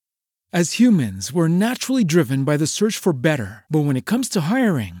As humans, we're naturally driven by the search for better. But when it comes to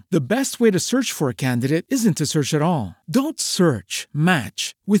hiring, the best way to search for a candidate isn't to search at all. Don't search,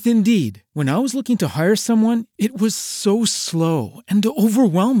 match with Indeed. When I was looking to hire someone, it was so slow and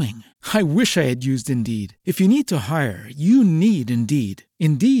overwhelming. I wish I had used Indeed. If you need to hire, you need Indeed.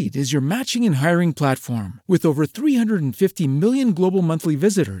 Indeed is your matching and hiring platform with over 350 million global monthly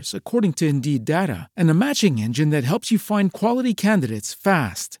visitors, according to Indeed data, and a matching engine that helps you find quality candidates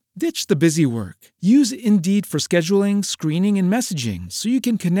fast. Ditch the busy work. Use Indeed for scheduling, screening, and messaging so you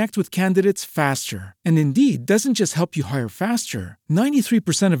can connect with candidates faster. And Indeed doesn't just help you hire faster.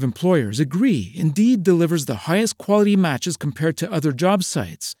 93% of employers agree Indeed delivers the highest quality matches compared to other job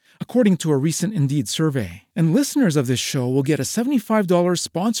sites, according to a recent Indeed survey. And listeners of this show will get a $75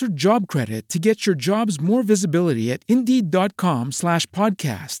 sponsored job credit to get your jobs more visibility at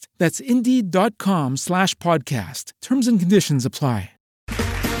Indeed.com/podcast. That's Indeed.com/podcast. Terms and conditions apply.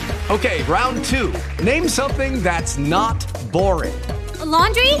 Okay, round two. Name something that's not boring. A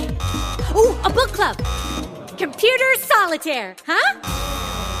laundry? Ooh, a book club. Computer solitaire, huh?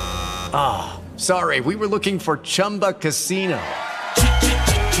 Ah, sorry, we were looking for Chumba Casino.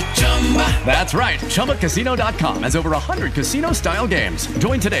 That's right, ChumbaCasino.com has over 100 casino-style games.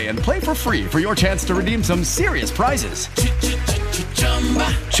 Join today and play for free for your chance to redeem some serious prizes.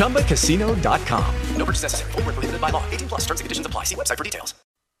 ChumbaCasino.com. No purchase necessary. Void where prohibited by law. 18+ terms and conditions apply. See website for details.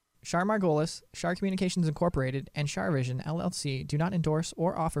 Shar Margolis, Shar Communications Incorporated, and SharVision, LLC do not endorse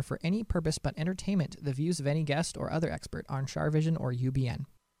or offer for any purpose but entertainment the views of any guest or other expert on SharVision or UBN.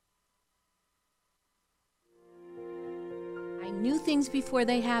 I knew things before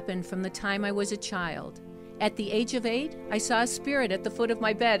they happened from the time I was a child. At the age of 8, I saw a spirit at the foot of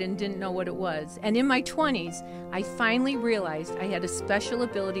my bed and didn't know what it was. And in my 20s, I finally realized I had a special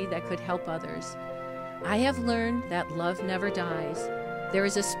ability that could help others. I have learned that love never dies. There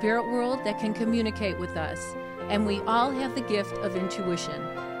is a spirit world that can communicate with us, and we all have the gift of intuition.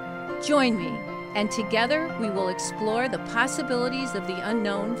 Join me, and together we will explore the possibilities of the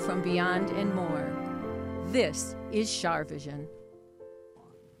unknown from beyond and more. This is SharVision.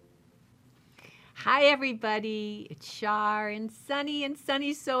 Hi, everybody. It's Shar and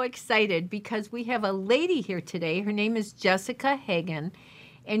Sunny's so excited because we have a lady here today. Her name is Jessica Hagen,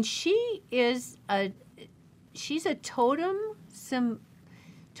 and she's a totem.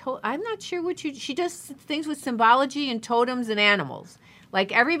 I'm not sure she does things with symbology and totems and animals.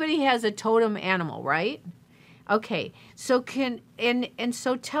 Like everybody has a totem animal, right? Okay. So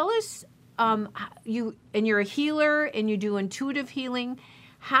so tell us, you're a healer and you do intuitive healing.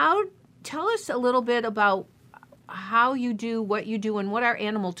 Tell us a little bit about how you do what you do and what are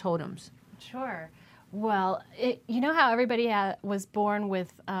animal totems? Sure. Well, you know how everybody was born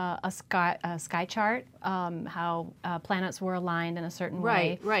with a sky chart, how planets were aligned in a certain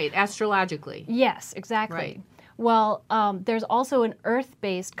way? Right, astrologically. Yes, exactly. Right. Well, there's also an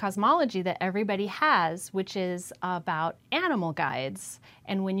Earth-based cosmology that everybody has, which is about animal guides.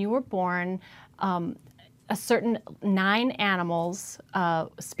 And when you were born, a certain 9 animals,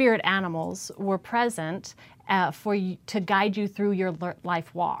 spirit animals, were present for you to guide you through your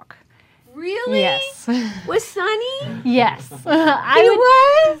life walk. Really? Yes. Was Sunny? Yes.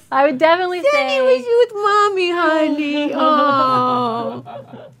 I would definitely say. Sunny was with Mommy, honey. Oh.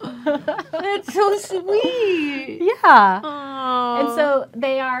 That's so sweet. Yeah. Oh. And so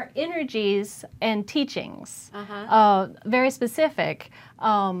they are energies and teachings, very specific,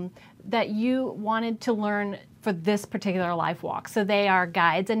 that you wanted to learn for this particular life walk. So they are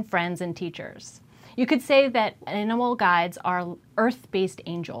guides and friends and teachers. You could say that animal guides are earth-based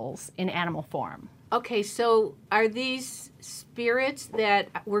angels in animal form. Okay, so are these spirits that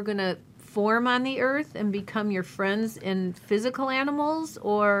we're going to form on the earth and become your friends in physical animals,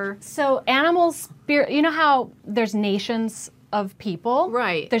 or? So animals, spirit, you know how there's nations of people?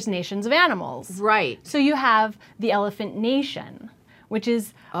 Right. There's nations of animals. Right. So you have the elephant nation, which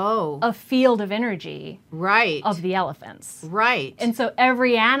is a field of energy of the elephants. Right. And so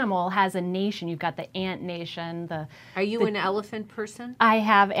every animal has a nation. You've got the ant nation. Are you an elephant person? I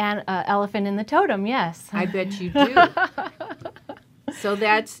have an elephant in the totem, yes. I bet you do. So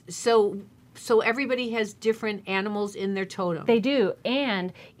everybody has different animals in their totem. They do.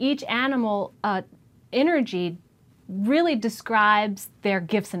 And each animal energy really describes their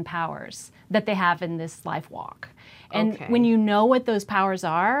gifts and powers that they have in this life walk. And when you know what those powers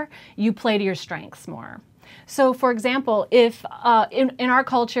are, you play to your strengths more. So, for example, if in our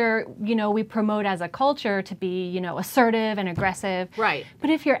culture, we promote as a culture to be, assertive and aggressive. Right.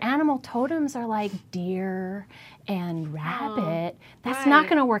 But if your animal totems are like deer and rabbit, that's not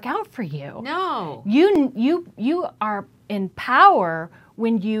going to work out for you. No. You are in power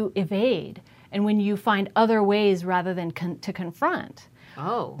when you evade and when you find other ways rather than to confront.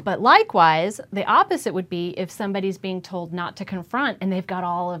 Oh. But likewise, the opposite would be if somebody's being told not to confront and they've got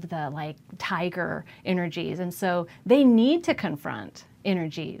all of the like tiger energies. And so they need to confront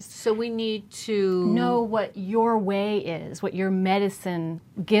energies. So we need to know what your way is, what your medicine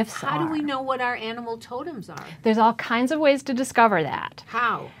gifts are. How do we know what our animal totems are? There's all kinds of ways to discover that.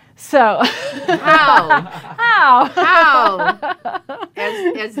 How? So how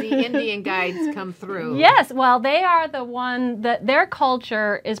as the Indian guides come through? Yes, well, they are the one that their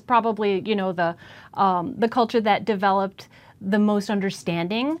culture is probably, you know, the culture that developed the most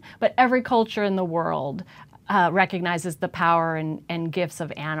understanding. But every culture in the world recognizes the power and gifts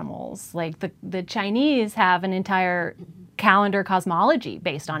of animals. Like the Chinese have an entire calendar cosmology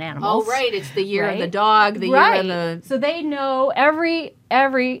based on animals. Oh, right. It's the year of the dog, the year of the... So they know, every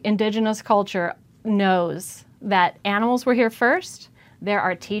indigenous culture knows that animals were here first. They're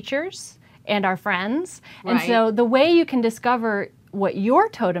our teachers and our friends. Right. And so the way you can discover what your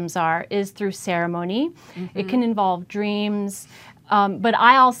totems are is through ceremony. Mm-hmm. It can involve dreams. But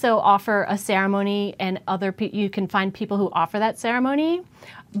I also offer a ceremony, and you can find people who offer that ceremony.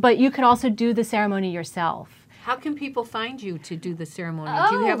 But you could also do the ceremony yourself. How can people find you to do the ceremony?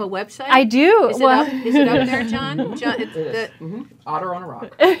 Do you have a website? I do. Is it up there, John? Otter on a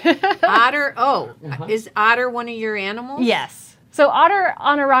Rock. Otter. Oh, is Otter one of your animals? Yes. So Otter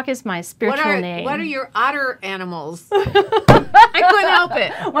on a Rock is my spiritual name. What are your otter animals? I couldn't help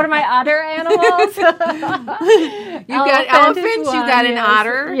it. What are my otter animals? You got elephants. You got an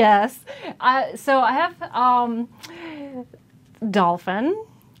otter. Yes. So I have dolphin.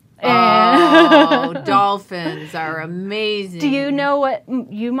 Oh, dolphins are amazing. Do you know what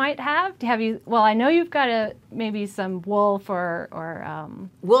you might have? Well, I know you've got maybe some wolf or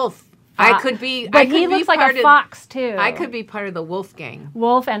wolf. I could be. But he looks like a fox too. I could be part of the wolf gang.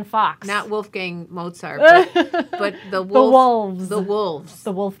 Wolf and fox. Not Wolfgang Mozart, but the wolves. The wolves.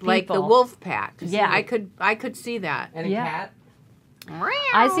 The wolf people. Like the wolf pack. Yeah, I could see that. And a cat.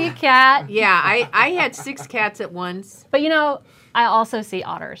 I see a cat. Yeah, I had 6 cats at once. But you know, I also see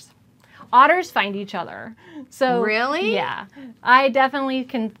otters. Otters find each other. So really? Yeah. I definitely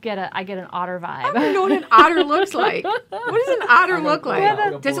can get an otter vibe. I don't know what an otter looks like. What does an otter look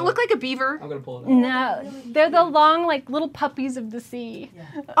like? Does it look like a beaver? I'm going to pull it up. No. They're the long, like, little puppies of the sea. Yeah.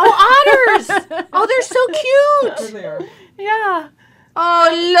 Oh, otters! Oh, they're so cute! There they are. Yeah. Oh,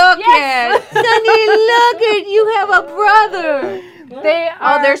 look at Sunny, look at you have a brother.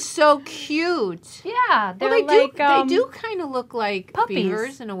 They're so cute. Yeah, they're they like they do kind of look like puppies.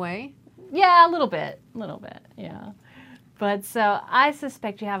 Beavers in a way. Yeah, a little bit, yeah. But so I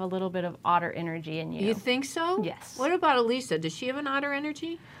suspect you have a little bit of otter energy in you. You think so? Yes. What about Elisa? Does she have an otter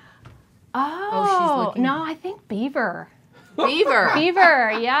energy? Oh, she's looking. No, I think beaver. Beaver.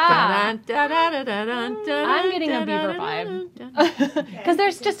 Beaver, yeah. I'm getting a beaver vibe. Because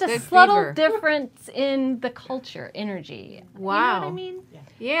there's just a subtle difference in the culture energy. Wow. You know what I mean?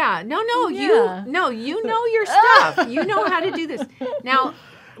 Yeah. No, Yeah. you know your stuff. You know how to do this. Now,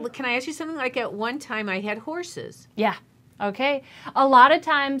 can I ask you something? Like at one time I had horses. Yeah. Okay. A lot of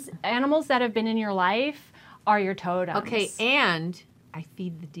times animals that have been in your life are your totems. Okay, and I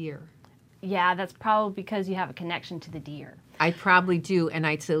feed the deer. Yeah, that's probably because you have a connection to the deer. I probably do, and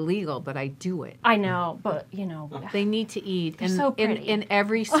it's illegal, but I do it. I know, but you know. They need to eat. They're so pretty. And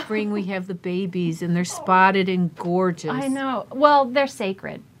every spring we have the babies, and they're spotted and gorgeous. I know. Well, they're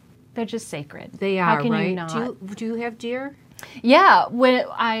sacred. They're just sacred. They are, How can right? You not? Do you have deer? Yeah,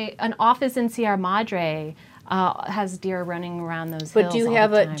 an office in Sierra Madre has deer running around those hills. But do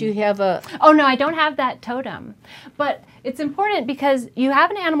you have a? Oh no, I don't have that totem. But it's important because you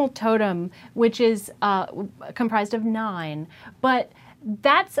have an animal totem which is comprised of 9, but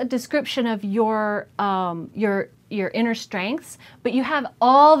that's a description of your inner strengths. But you have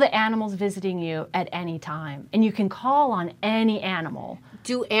all the animals visiting you at any time, and you can call on any animal.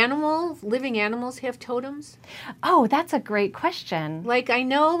 Do living animals have totems? Oh, that's a great question. Like I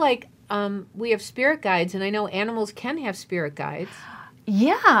know, we have spirit guides, and I know animals can have spirit guides.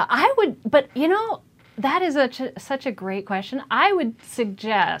 Yeah, I would, but you know, that is such a great question. I would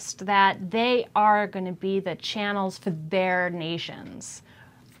suggest that they are going to be the channels for their nations.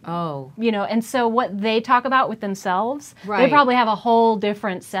 Oh. You know, and so what they talk about with themselves, right. They probably have a whole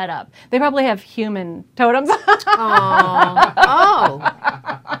different setup. They probably have human totems. Oh.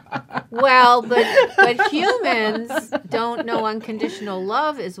 Well, but humans don't know unconditional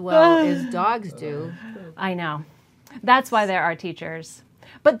love as well as dogs do. I know. That's why they're our teachers.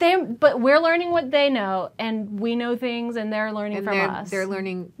 But we're learning what they know, and we know things, and they're learning from us. They're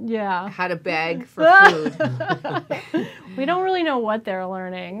learning yeah. how to beg for food. We don't really know what they're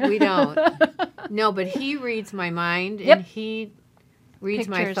learning. We don't. No, but he reads my mind, Yep. and he reads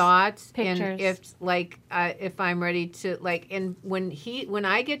my Pictures. thoughts. Pictures. And if I'm ready to and when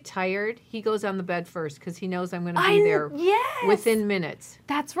I get tired, he goes on the bed first because he knows I'm going to be there Yes. within minutes.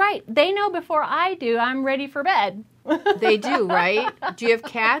 That's right. They know before I do I'm ready for bed. They do, right? Do you have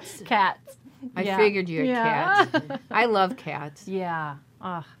cats? Cats. I Yeah. figured you had cats. I love cats. Yeah.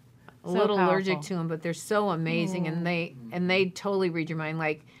 Ugh. A So little allergic powerful. to them, but they're so amazing, and they totally read your mind.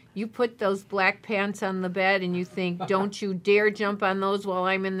 Like, you put those black pants on the bed, and you think, "Don't you dare jump on those while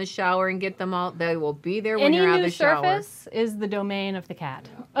I'm in the shower and get them out." They will be there when Any you're out of new the shower. surface is the domain of the cat.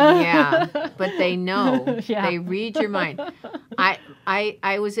 Yeah, but they know. Yeah. They read your mind.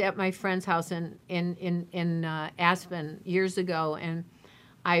 I was at my friend's house in Aspen years ago, and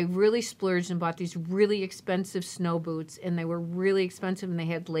I really splurged and bought these really expensive snow boots, and they were really expensive, and they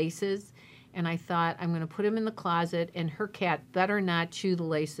had laces. And I thought, I'm going to put them in the closet, and her cat better not chew the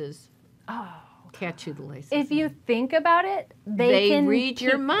laces. Oh. Cat chew the laces. If you think about it, They can read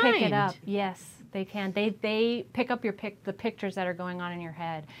your pick it mind. up. Yes, they can. They pick up the pictures that are going on in your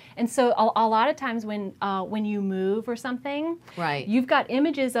head. And so a lot of times when you move or something, Right. you've got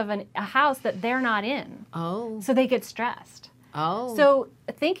images of a house that they're not in. Oh. So they get stressed. Oh. So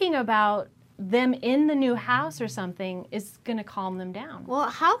thinking about them in the new house or something is going to calm them down. Well,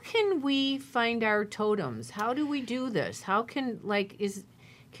 how can we find our totems? How do we do this? How can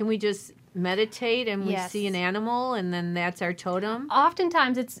can we just meditate and we Yes. see an animal and then that's our totem?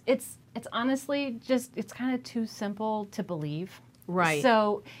 Oftentimes it's honestly just it's kind of too simple to believe. Right.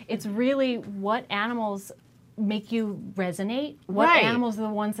 So it's really what animals make you resonate. What Right. animals are the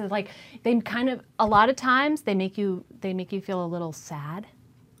ones that they kind of a lot of times they make you feel a little sad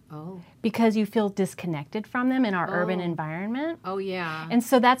Oh. because you feel disconnected from them in our urban environment. Oh yeah. And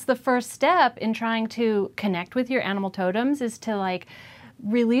so that's the first step in trying to connect with your animal totems is to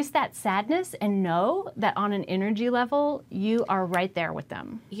release that sadness and know that on an energy level you are right there with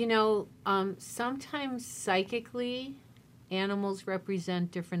them. Sometimes psychically animals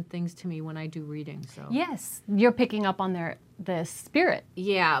represent different things to me when I do readings. So Yes, you're picking up on the spirit.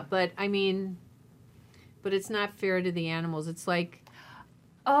 yeah, but it's not fair to the animals. It's like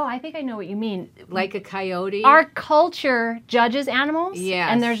Oh, I think I know what you mean. a coyote. Our culture judges animals, Yes.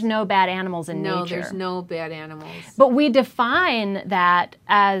 and there's no bad animals in No, nature. there's no bad animals. But we define that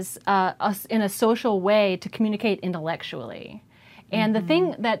as in a social way to communicate intellectually. And the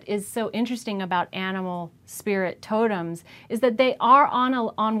thing that is so interesting about animal spirit totems is that they are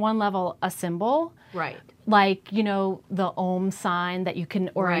on one level a symbol, Right. like the Om sign that you can,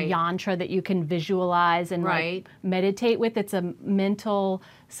 or Right. a yantra that you can visualize and Right. meditate with. It's a mental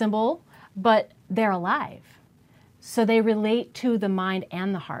symbol, but they're alive. So they relate to the mind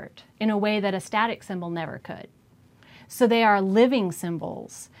and the heart in a way that a static symbol never could. So they are living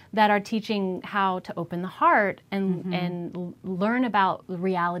symbols that are teaching how to open the heart and learn about the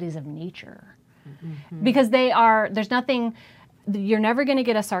realities of nature. Because there's nothing, you're never going to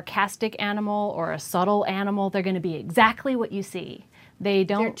get a sarcastic animal or a subtle animal. They're going to be exactly what you see. They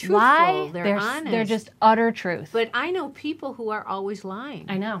don't truthful. lie. They're They're honest. just utter truth. But I know people who are always lying.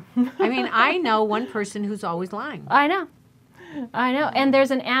 I know. I mean, I know one person who's always lying. I know. And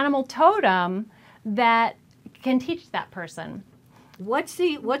there's an animal totem that can teach that person. What's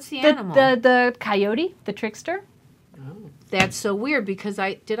the animal? The coyote, the trickster. That's so weird because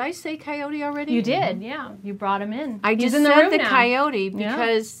did I say coyote already? You did, yeah. You brought him in. I He's just in the said room the now. coyote Yeah.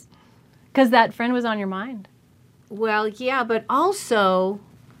 because that friend was on your mind. well, yeah, but also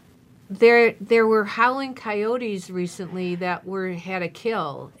there were howling coyotes recently that had a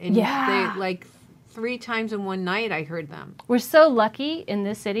kill, and Yeah. they 3 times in one night I heard them. We're so lucky in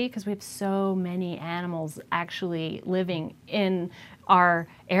this city because we have so many animals actually living in our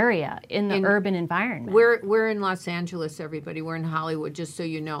area, in the urban environment. We're in Los Angeles, everybody. We're in Hollywood, just so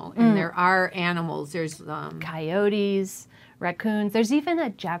you know. And there are animals. There's Coyotes, raccoons. There's even a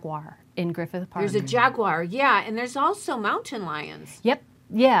jaguar in Griffith Park. there's a jaguar, yeah, and there's also mountain lions. Yep.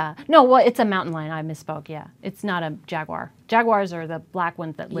 Yeah. No, well, it's a mountain lion. I misspoke. Yeah. It's not a jaguar. Jaguars are the black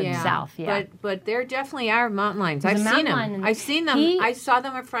ones that live south. Yeah. But there definitely are mountain lions. There's I've a seen mountain them. lion. I've seen them. I saw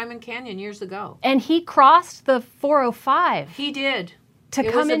them at Fryman Canyon years ago. And he crossed the 405 He did. to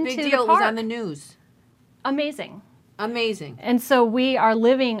It come was a into big the deal. It park. was on the news. Amazing. Amazing. And so we are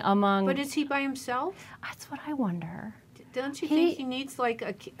living among. But is he by himself? That's what I wonder. Don't you think he needs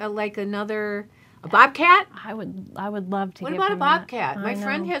another a bobcat? I would love to. What give about a him that. bobcat? My I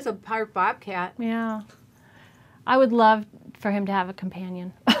friend know. has a part bobcat. Yeah. I would love for him to have a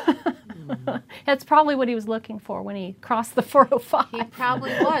companion. That's probably what he was looking for when he crossed the 405. He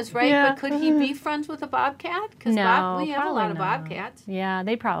probably was, right? Yeah. But could he be friends with a bobcat? Because No, we have a lot of probably not. bobcats. Yeah,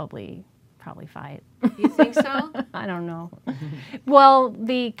 they probably fight. You think so? I don't know. Well,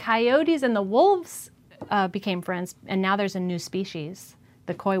 the coyotes and the wolves became friends, and now there's a new species,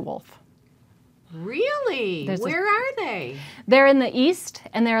 the coy wolf. Really? Where are they? They're in the east,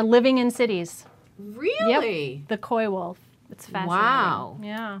 and they're living in cities. Really? Yep, the coy wolf. It's fascinating. Wow.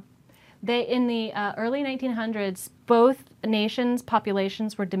 Yeah. They in the early 1900s, both nations'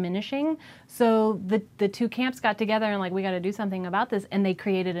 populations were diminishing. So the two camps got together and like, we got to do something about this, and they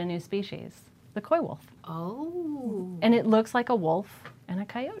created a new species, the coy wolf. Oh. And it looks like a wolf and a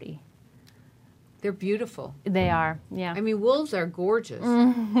coyote. They're beautiful. They are, yeah. I mean, wolves are gorgeous.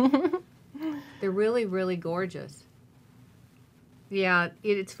 They're really, really gorgeous. Yeah,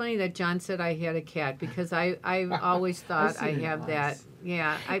 it's funny that John said I had a cat because I always thought I have that.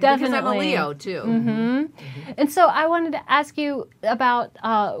 Yeah, because I'm a Leo too. Mm-hmm. And so I wanted to ask you about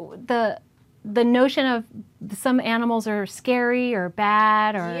the notion of some animals are scary or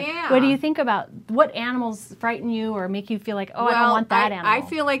bad, or what do you think about what animals frighten you or make you feel like, oh, I don't want that animal? I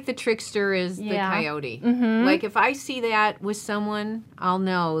feel like the trickster is the coyote. Mm-hmm. Like if I see that with someone, I'll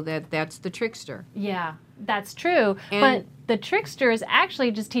know that that's the trickster. Yeah, that's true. But the trickster is actually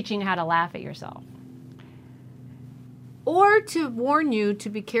just teaching you how to laugh at yourself. Or to warn you to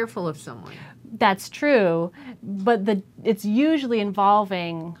be careful of someone. That's true, but it's usually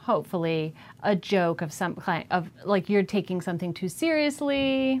involving, hopefully, a joke of some kind of like you're taking something too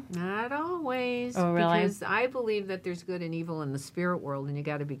seriously. Not always. Oh, really? Because I believe that there's good and evil in the spirit world, and you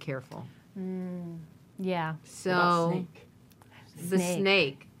got to be careful. Yeah. So the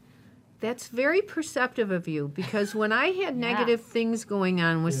snake. That's very perceptive of you because when I had negative things going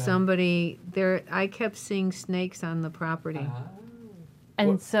on with somebody, I kept seeing snakes on the property.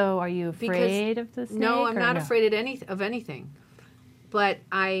 And so, are you afraid of the snake? No, I'm not afraid of anything. But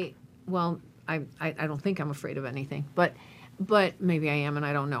I don't think I'm afraid of anything. But maybe I am, and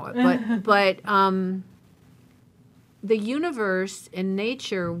I don't know it. But the universe and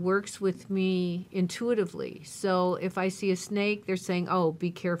nature works with me intuitively. So if I see a snake, they're saying, "Oh,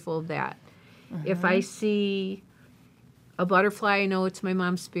 be careful of that." If I see a butterfly, I know it's my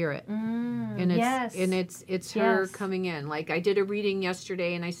mom's spirit, and it's her coming in. Like I did a reading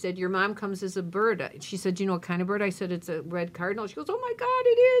yesterday, and I said, "Your mom comes as a bird." She said, "Do you know what kind of bird?" I said, "It's a red cardinal." She goes, "Oh my God,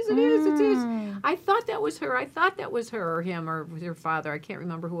 it is! I thought that was her. I thought that was her or him or her father. I can't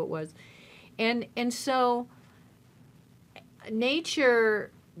remember who it was." And so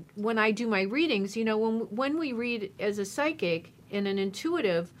nature, when I do my readings, when we read as a psychic and an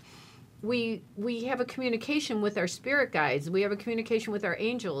intuitive, we have a communication with our spirit guides. We have a communication with our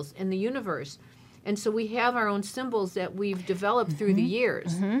angels and the universe. And so we have our own symbols that we've developed through the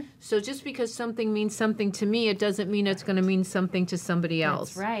years. So just because something means something to me, it doesn't mean it's going to mean something to somebody else.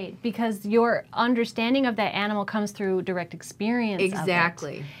 That's right, because your understanding of that animal comes through direct experience.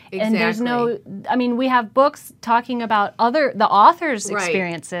 Exactly. And there's we have books talking about the author's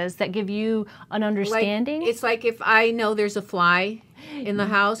experiences that give you an understanding. It's like if I know there's a fly in the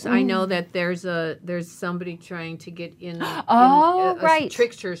house, I know that there's somebody trying to get in. A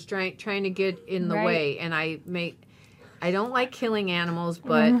trickster's trying to get in the way, and I don't like killing animals,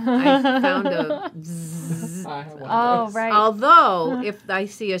 but I found a zzz. Although if I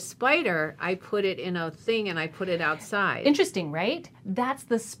see a spider, I put it in a thing and I put it outside. Interesting, right? That's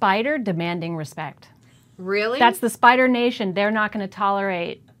the spider demanding respect. Really? That's the spider nation. They're not going to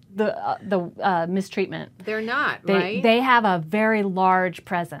tolerate the mistreatment. They're not, right? They have a very large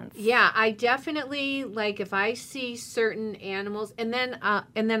presence. Yeah, I definitely like if I see certain animals, and then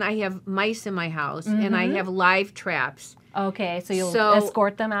I have mice in my house, and I have live traps. Okay, so you'll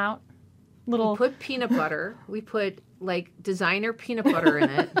escort them out. We put peanut butter. We put like designer peanut butter in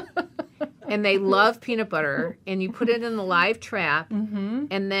it, and they love peanut butter. And you put it in the live trap,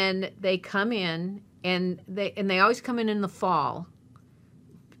 and then they come in, and they always come in the fall.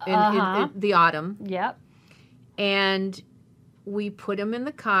 In the autumn. Yep. And we put them in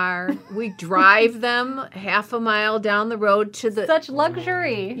the car. We drive them half a mile down the road to the... Such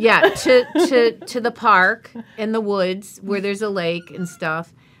luxury. Yeah, to the park in the woods where there's a lake and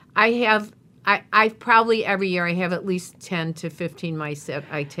stuff. I probably every year I have at least 10 to 15 mice that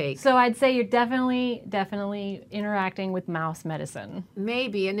I take. So I'd say you're definitely interacting with mouse medicine.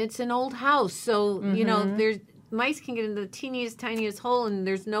 Maybe, and it's an old house. So, there's... Mice can get into the teeniest, tiniest hole, and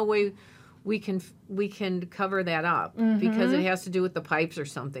there's no way we can cover that up because it has to do with the pipes or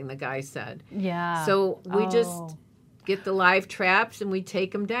something, the guy said. Yeah. So we just get the live traps and we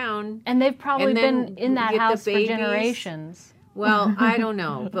take them down. And they've probably been in that house for generations. Well, I don't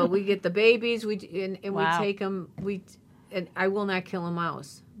know, but we get the babies. We Wow. we take them. And I will not kill a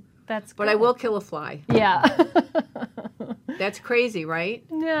mouse, That's but I will kill a fly. Yeah. That's crazy, right?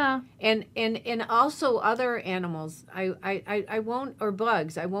 Yeah. And also other animals. I won't, or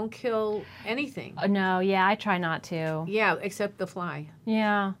bugs. I won't kill anything. No, yeah, I try not to. Yeah, except the fly.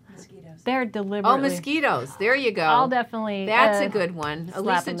 Yeah. Mosquitoes. They're deliberately. Oh, mosquitoes. There you go. I'll definitely. That's a good one.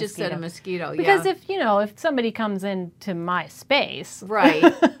 slap Elisa a just said a mosquito. Because yeah. if somebody comes into my space. Right.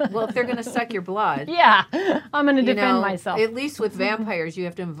 Well, if they're going to suck your blood. Yeah, I'm going to you defend know, myself. At least with vampires, you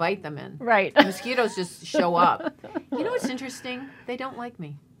have to invite them in. Right. Mosquitoes just show up. You know what's interesting? They don't like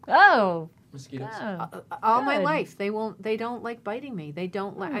me. Oh. Mosquitoes. All my Good. life, they don't like biting me. They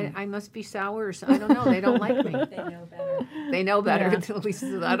don't like. I must be sour or something. I don't know. They don't like me. They know better. They know better. Yeah. At least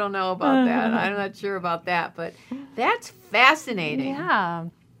I don't know about that. I'm not sure about that, but that's fascinating. Yeah.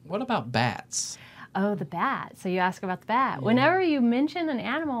 What about bats? Oh, the bat. So you ask about the bat. Whenever you mention an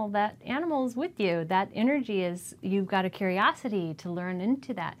animal, that animal is with you. That energy is, you've got a curiosity to learn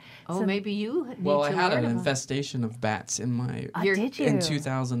into that. Oh, So- maybe you need Well, to I had learn an about- infestation of bats in my Did you? in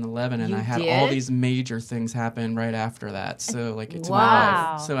 2011, and You I had all did? these major things happen right after that. So like it's Wow.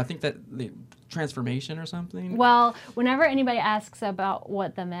 my life. So I think that the transformation or something. Well, whenever anybody asks about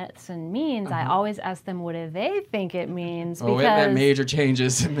what the medicine means, I always ask them what do they think it means. Oh, it meant major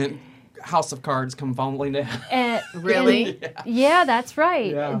changes. It meant House of Cards come falling down. Really? Yeah, that's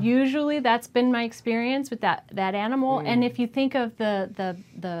right. Yeah. Usually, that's been my experience with that animal. And if you think of the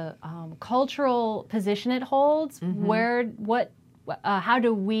cultural position it holds, how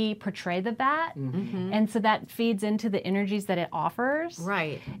do we portray the bat? And so that feeds into the energies that it offers.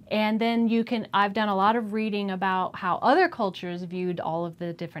 Right. And then I've done a lot of reading about how other cultures viewed all of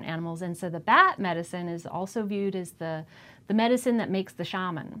the different animals. And so the bat medicine is also viewed as the medicine that makes the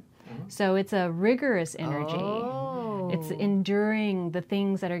shaman. So it's a rigorous energy. Oh. It's enduring the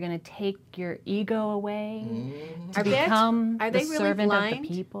things that are going to take your ego away to Are bats- become are the they really servant blind? of the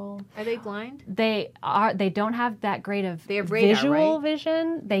people. Are they blind? They don't have that great of They have radar, visual right?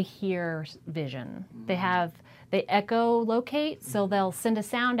 vision. They hear vision. They echolocate, so they'll send a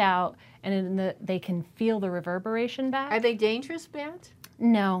sound out, and they can feel the reverberation back. Are they dangerous bats?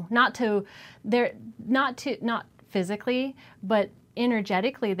 No, not physically, but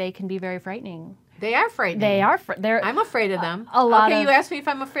energetically they can be very frightening. They are frightening. They are. They're. I'm afraid of them. A lot okay, of- you asked me if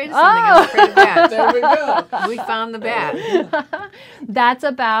I'm afraid of something. I'm afraid of bats. There we go. We found the bat. That's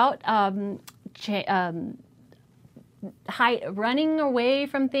about running away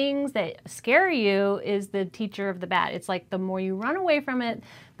from things that scare you is the teacher of the bat. It's like the more you run away from it,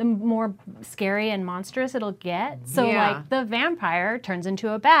 the more scary and monstrous it'll get. So Yeah. like the vampire turns into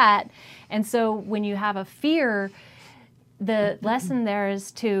a bat. And so when you have a fear, the lesson there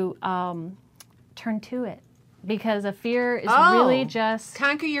is to turn to it. Because a fear is really just...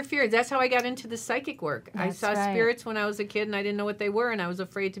 Conquer your fears. That's how I got into the psychic work. I That's saw right. spirits when I was a kid, and I didn't know what they were, and I was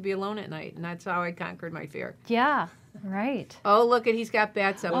afraid to be alone at night, and that's how I conquered my fear. Yeah, right. Oh, look at he's got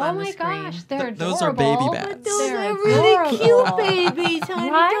bats up Oh on the my screen. gosh, they're Those are baby adorable. bats. Those They're are really adorable. cute babies, honey.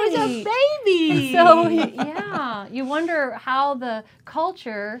 Those Right. are babies. So, yeah, you wonder how the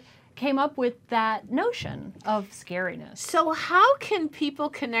culture came up with that notion of scariness. So how can people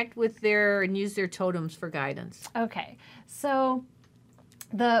connect with and use their totems for guidance? Okay, so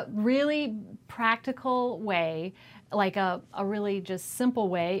the really practical way, like a really just simple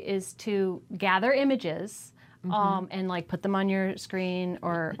way, is to gather images and like put them on your screen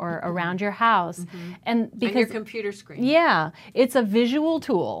or around your house. And because On your computer screen. yeah, it's a visual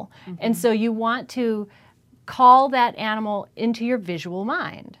tool. And so you want to call that animal into your visual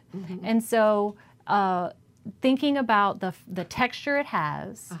mind. And so thinking about the texture it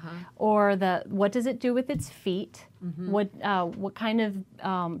has, or what does it do with its feet, what kind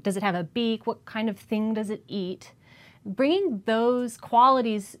of, does it have a beak, what kind of thing does it eat, bringing those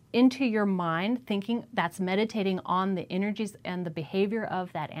qualities into your mind, thinking that's meditating on the energies and the behavior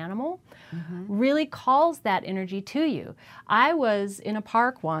of that animal, really calls that energy to you. I was in a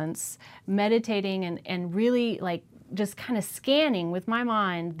park once meditating and really like just kind of scanning with my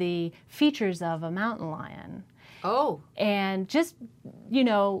mind the features of a mountain lion. Oh. And just,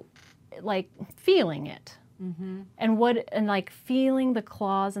 like feeling it. And like feeling the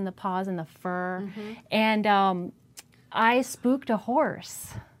claws and the paws and the fur. And I spooked a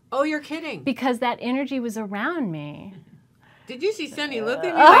horse Oh, you're kidding. because that energy was around me. Did you see Sunny look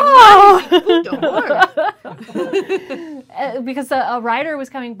at me Oh! like, Mommy, she spooked a horse? Because a rider was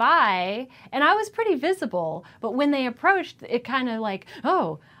coming by, and I was pretty visible. But when they approached, it kind of like,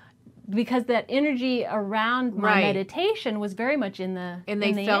 because that energy around my meditation was very much in the and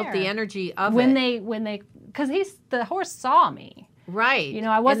they felt air. The energy of when it. they because the horse saw me. Right. You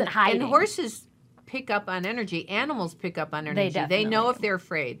know, I wasn't hiding. And horses pick up on energy. Animals pick up on energy. They know if they're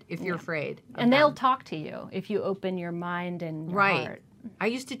afraid, if you're afraid. And they'll talk to you if you open your mind and your heart. I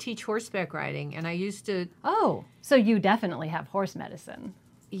used to teach horseback riding, and I used to... Oh, so you definitely have horse medicine.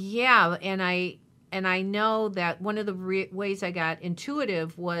 Yeah, and I know that one of the ways I got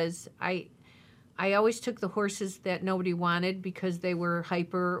intuitive was I always took the horses that nobody wanted because they were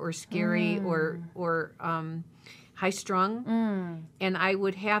hyper or scary or high-strung, and I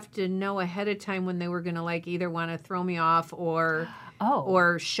would have to know ahead of time when they were going to like either want to throw me off or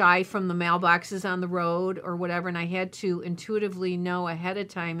shy from the mailboxes on the road or whatever, and I had to intuitively know ahead of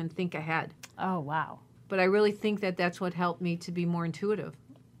time and think ahead. Oh, wow. But I really think that that's what helped me to be more intuitive.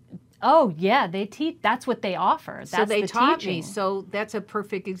 Oh, yeah, they teach. That's what they offer. That's so they taught teaching. me. So that's a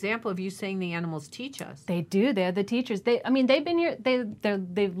perfect example of you saying the animals teach us. They do. They're the teachers. They've been here.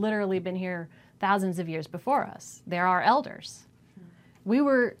 They've literally been here thousands of years before us. They're our elders.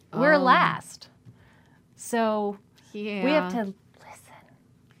 We're last. So we have to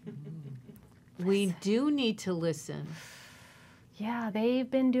listen. We do need to listen. Yeah,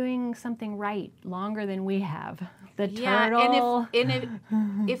 they've been doing something right longer than we have. The turtle. And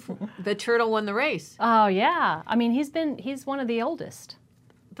if the turtle won the race. Oh yeah. I mean, he's one of the oldest.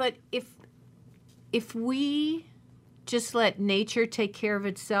 But if we just let nature take care of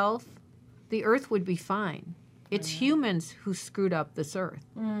itself, the earth would be fine. It's humans who screwed up this earth.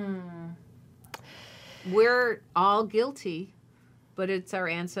 We're all guilty, but it's our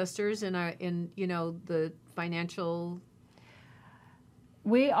ancestors and the financial.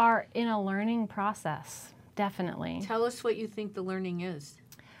 We are in a learning process, definitely. Tell us what you think the learning is.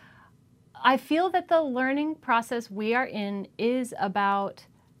 I feel that the learning process we are in is about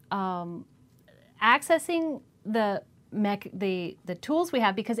accessing the tools we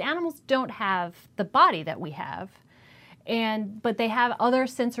have, because animals don't have the body that we have, but they have other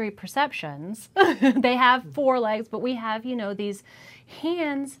sensory perceptions. They have 4 legs, but we have, these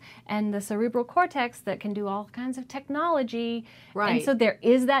hands and the cerebral cortex that can do all kinds of technology. Right. And so there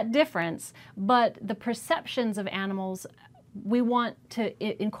is that difference, but the perceptions of animals we want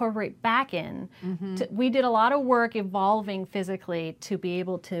to incorporate back in. We did a lot of work evolving physically to be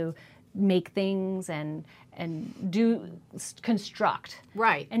able to make things and construct.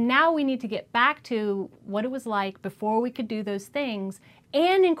 Right. And now we need to get back to what it was like before we could do those things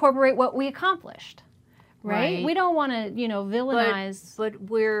and incorporate what we accomplished. Right? We don't want to, villainize. But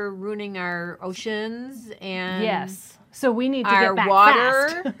we're ruining our oceans and yes. So we need to get back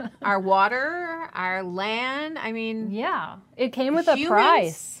fast. Our water, our land. I mean, yeah, it came with a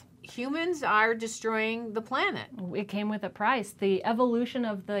price. Humans are destroying the planet. It came with a price. The evolution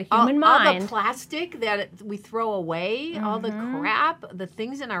of the human mind. All the plastic that we throw away, all the crap, the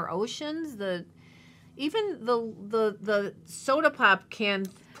things in our oceans, even the soda pop can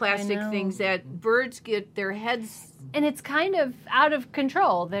plastic things that birds get their heads. And it's kind of out of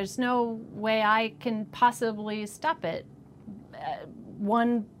control. There's no way I can possibly stop it.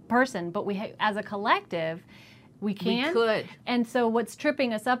 One person, but as a collective, we can. We could. And so what's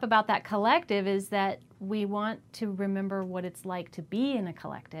tripping us up about that collective is that we want to remember what it's like to be in a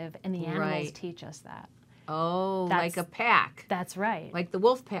collective, and the animals teach us that. Oh, like a pack. That's right. Like the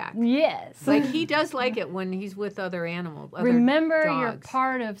wolf pack. Yes. Like he does like it when he's with other animals. Remember, dogs. You're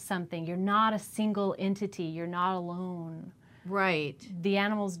part of something. You're not a single entity. You're not alone. Right. The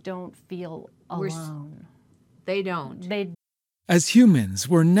animals don't feel alone. They don't. As humans,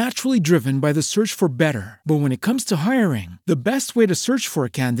 we're naturally driven by the search for better. But when it comes to hiring, the best way to search for a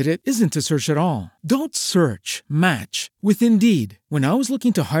candidate isn't to search at all. Don't search, match with Indeed. When I was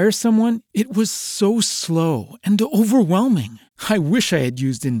looking to hire someone, it was so slow and overwhelming. I wish I had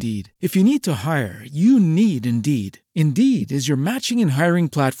used Indeed. If you need to hire, you need Indeed. Indeed is your matching and hiring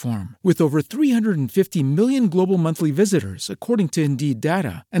platform with over 350 million global monthly visitors, according to Indeed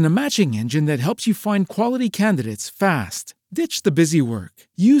data, and a matching engine that helps you find quality candidates fast. Ditch the busy work.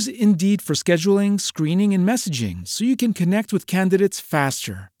 Use Indeed for scheduling, screening, and messaging so you can connect with candidates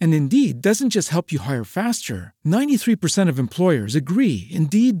faster. And Indeed doesn't just help you hire faster. 93% of employers agree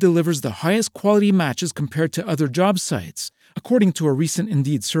Indeed delivers the highest quality matches compared to other job sites, according to a recent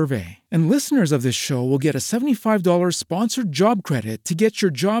Indeed survey. And listeners of this show will get a $75 sponsored job credit to get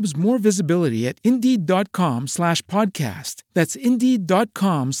your jobs more visibility at Indeed.com/podcast. That's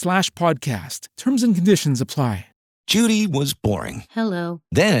Indeed.com/podcast. Terms and conditions apply. Judy was boring. Hello.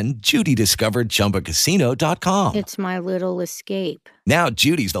 Then Judy discovered ChumbaCasino.com. It's my little escape. Now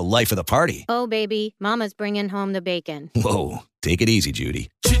Judy's the life of the party. Oh, baby, mama's bringing home the bacon. Whoa, take it easy, Judy.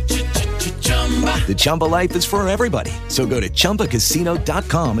 The Chumba life is for everybody. So go to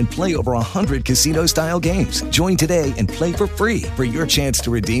ChumbaCasino.com and play over 100 casino-style games. Join today and play for free for your chance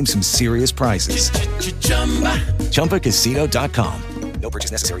to redeem some serious prizes. ChumbaCasino.com. No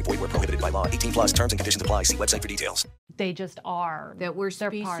purchase necessary. Void where prohibited by law. 18 plus terms and conditions apply. See website for details. They just are. That we're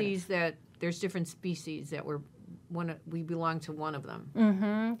species that, there's different species that we belong to one of them.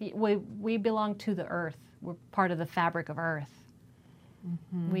 Mm-hmm. We belong to the earth. We're part of the fabric of earth.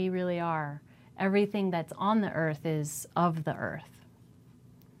 Mm-hmm. We really are. Everything that's on the earth is of the earth.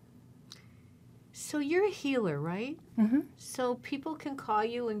 So you're a healer, right? Mm-hmm. So people can call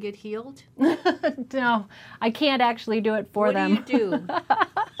you and get healed? No, I can't actually do it for them. What do you do?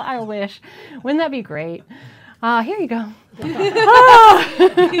 I wish. Wouldn't that be great? Here you go. Take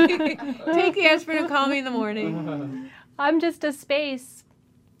the aspirin and call me in the morning. I'm just a space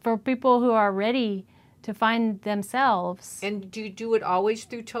for people who are ready to find themselves. And do you do it always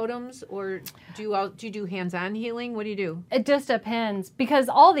through totems, or do you do hands-on healing? What do you do? It just depends, because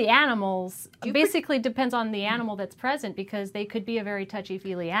all the animals basically depends on the animal that's present, because they could be a very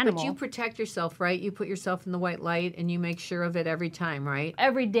touchy-feely animal. But you protect yourself, right? You put yourself in the white light and you make sure of it every time, right?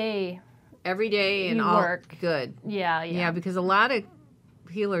 Every day. Every day and you all work. Good. Yeah, because a lot of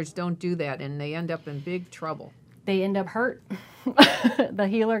healers don't do that and they end up in big trouble. They end up hurt. The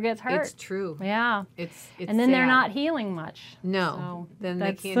healer gets hurt. It's true. Yeah. It's and then sad. they're not healing much. No. So then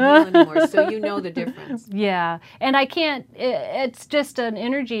they can't heal anymore. So you know the difference. Yeah. And I can't, it's just an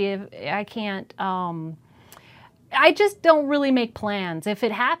energy. I can't, I just don't really make plans. If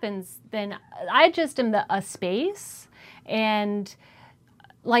it happens, then I just am a space, and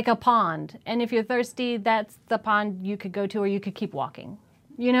like a pond. And if you're thirsty, that's the pond you could go to, or you could keep walking.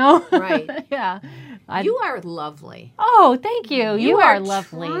 You know? Right. Yeah. You are lovely. Oh, thank you. You are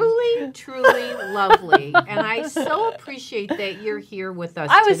lovely. Truly, truly lovely. And I so appreciate that you're here with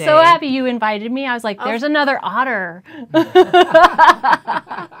us I was today. so happy you invited me. I was like, there's another otter.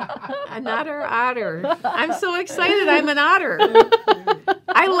 Another otter. I'm so excited I'm an otter.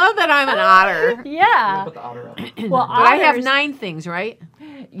 I love that I'm an otter. Yeah. Put the otter up. Well, but I have 9 things, right?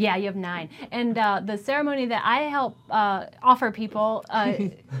 Yeah, you have 9. And the ceremony that I help offer people,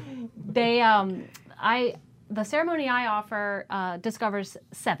 the ceremony I offer discovers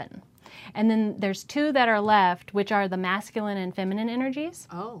 7. And then there's 2 that are left, which are the masculine and feminine energies.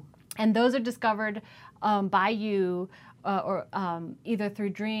 Oh. And those are discovered by you or either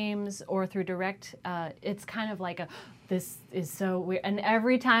through dreams or through direct. It's kind of like this is so weird. And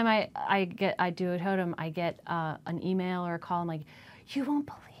every time I do a totem, I get an email or a call. I'm like, you won't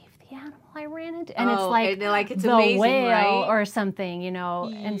believe the animal I ran into. And it's like it's the amazing, whale right? or something, you know.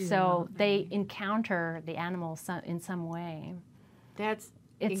 Yeah. And so they encounter the animal in some way. That's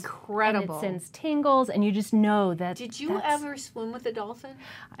incredible. And it sends tingles, and you just know that. Did you ever swim with a dolphin?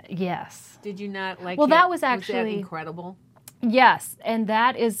 Yes. Did you not like? Well, it? that was that actually incredible. Yes, and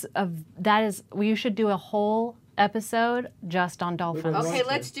that is we should do a whole episode just on dolphins. Okay,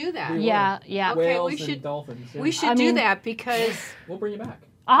 let's do that. Yeah. Okay, we should and dolphins. Yeah. We should do that because we'll bring you back.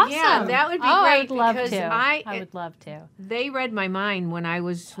 Awesome. Yeah, that would be great. I would love because to. I would love to. They read my mind when I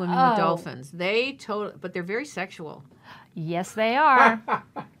was swimming with dolphins. But they're very sexual. Yes, they are.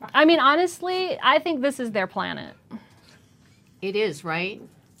 I mean, honestly, I think this is their planet. It is, right?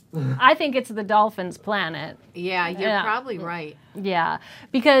 I think it's the dolphins' planet. Yeah, you're probably right. Yeah,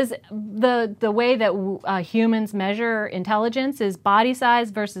 because the way that humans measure intelligence is body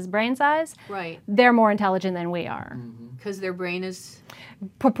size versus brain size. Right. They're more intelligent than we are. Because their brain is...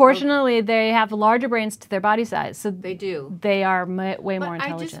 Proportionally, they have larger brains to their body size. So they do. They are way more intelligent.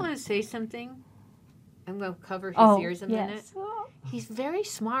 I just want to say something. I'm going to cover his ears a minute. He's very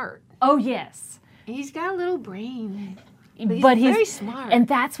smart. Oh, yes. He's got a little brain. But he's very smart. And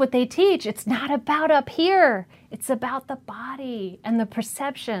that's what they teach. It's not about up here. It's about the body and the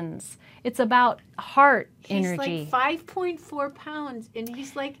perceptions. It's about heart energy. He's like 5.4 pounds, and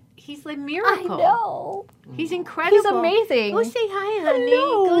he's like miracle. I know. He's incredible. He's amazing. Go say hi, honey.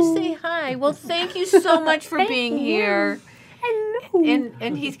 Go say hi. Well, thank you so much for being here.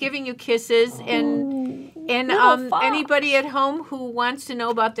 And he's giving you kisses. And anybody at home who wants to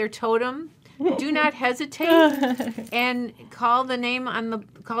know about their totem, do not hesitate and call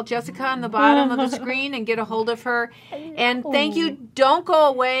Jessica on the bottom of the screen and get a hold of her. And thank you. Don't go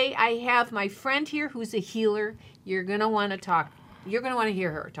away. I have my friend here who's a healer. You're going to want to talk. You're going to want to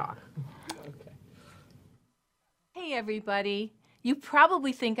hear her talk. Okay. Hey, everybody. You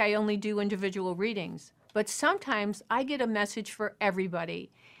probably think I only do individual readings, but sometimes I get a message for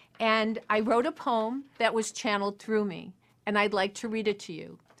everybody. And I wrote a poem that was channeled through me, and I'd like to read it to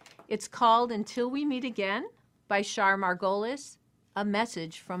you. It's called Until We Meet Again by Char Margolis, A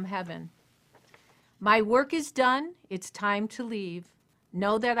Message from Heaven. My work is done. It's time to leave.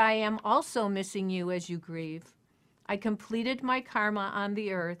 Know that I am also missing you as you grieve. I completed my karma on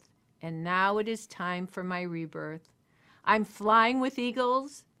the earth, and now it is time for my rebirth. I'm flying with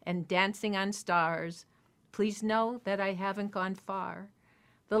eagles and dancing on stars. Please know that I haven't gone far.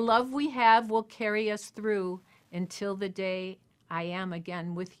 The love we have will carry us through until the day I am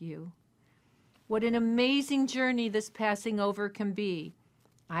again with you. What an amazing journey this passing over can be.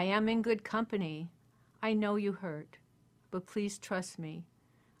 I am in good company. I know you hurt, but please trust me.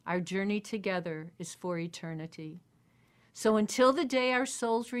 Our journey together is for eternity. So until the day our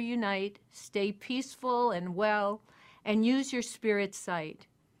souls reunite, stay peaceful and well, and use your spirit sight.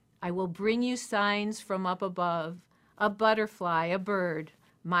 I will bring you signs from up above, a butterfly, a bird,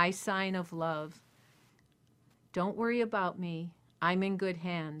 my sign of love. Don't worry about me. I'm in good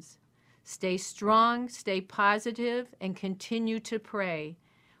hands. Stay strong, stay positive, and continue to pray.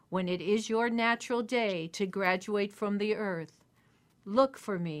 When it is your natural day to graduate from the earth, look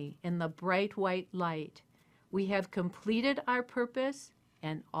for me in the bright white light. We have completed our purpose,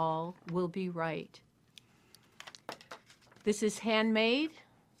 and all will be right. This is handmade.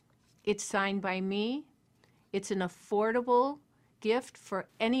 It's signed by me. It's an affordable gift for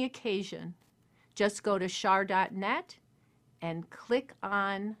any occasion. Just go to shar.net and click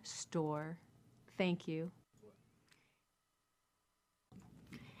on store. Thank you.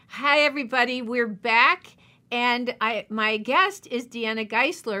 Hi, everybody. We're back, and my guest is Deanna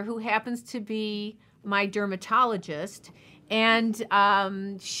Geisler, who happens to be my dermatologist, and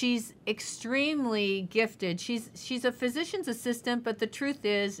she's extremely gifted. She's a physician's assistant, but the truth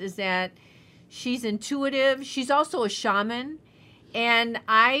is that she's intuitive. She's also a shaman, and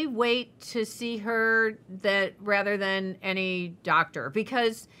I wait to see her that rather than any doctor,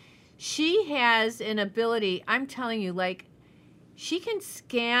 because she has an ability. I'm telling you, like, she can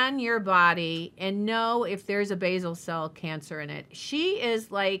scan your body and know if there's a basal cell cancer in it. She's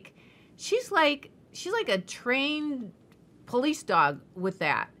like a trained police dog with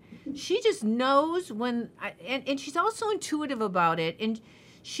that. She just knows when, and she's also intuitive about it. And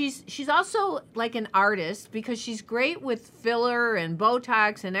she's also like an artist, because she's great with filler and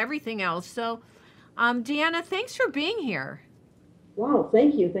Botox and everything else. So, Deanna, thanks for being here. Wow,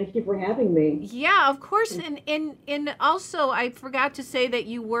 thank you. Thank you for having me. Yeah, of course. And also, I forgot to say that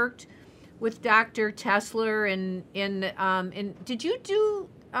you worked with Dr. Tesler and did you do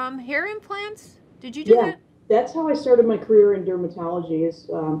hair implants? Did you do that? That's how I started my career in dermatology, is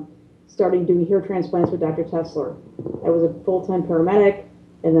starting doing hair transplants with Dr. Tesler. I was a full-time paramedic,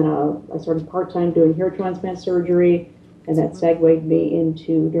 and then I started part-time doing hair transplant surgery, and that segued me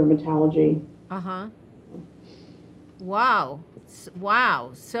into dermatology. Uh-huh. Wow.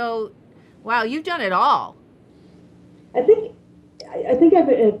 So, you've done it all. I think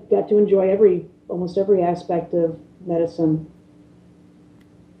I've got to enjoy almost every aspect of medicine.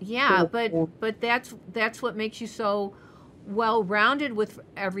 Yeah, but that's what makes you so well-rounded with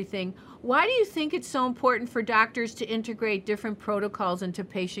everything. Why do you think it's so important for doctors to integrate different protocols into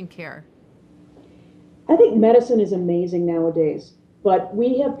patient care? I think medicine is amazing nowadays, but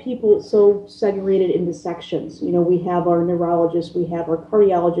we have people so segregated into sections. You know, we have our neurologists, we have our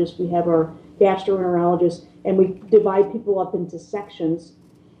cardiologists, we have our gastroenterologists, and we divide people up into sections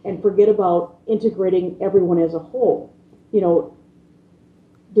and forget about integrating everyone as a whole. You know,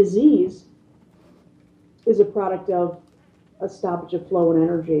 disease is a product of a stoppage of flow and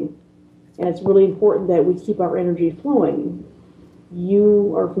energy. And it's really important that we keep our energy flowing.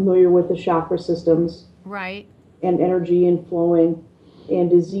 You are familiar with the chakra systems. Right. And energy and flowing. And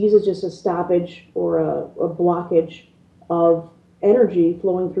disease is just a stoppage or a blockage of energy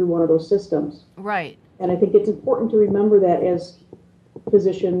flowing through one of those systems. Right. And I think it's important to remember that as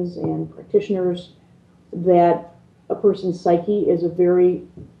physicians and practitioners, that a person's psyche is a very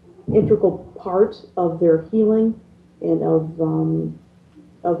integral part of their healing and of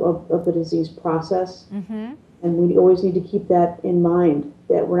the disease process. Mm-hmm. And we always need to keep that in mind,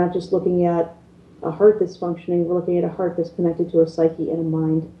 that we're not just looking at a heart that's functioning, we're looking at a heart that's connected to a psyche and a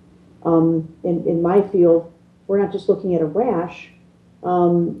mind. In my field, we're not just looking at a rash.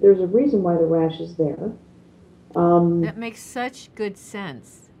 There's a reason why the rash is there. That makes such good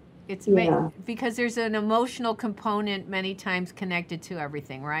sense. It's because there's an emotional component many times connected to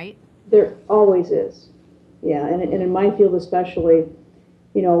everything, right? There always is. Yeah, and in my field especially,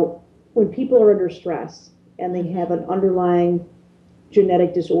 you know, when people are under stress and they have an underlying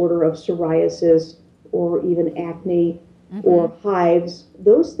genetic disorder of psoriasis or even acne or hives,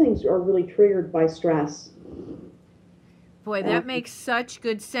 those things are really triggered by stress. Boy, that makes such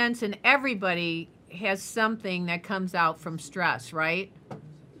good sense, and everybody has something that comes out from stress, right?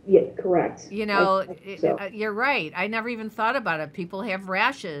 Yeah, correct. You know, so. You're right. I never even thought about it. People have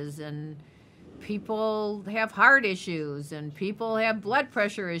rashes, and people have heart issues, and people have blood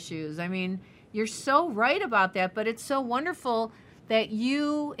pressure issues. I mean, you're so right about that, but it's so wonderful that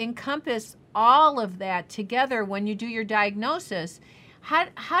you encompass all of that together when you do your diagnosis.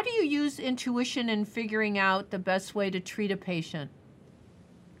 How do you use intuition in figuring out the best way to treat a patient?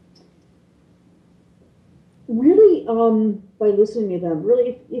 Really, by listening to them.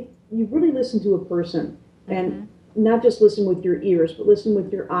 Really, if you really listen to a person, and not just listen with your ears, but listen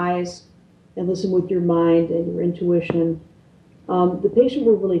with your eyes, and listen with your mind and your intuition, the patient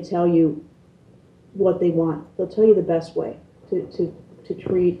will really tell you what they want. They'll tell you the best way to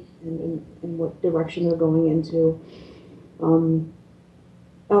treat and what direction they're going into.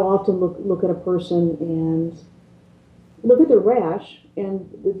 I'll often look at a person and look at their rash, and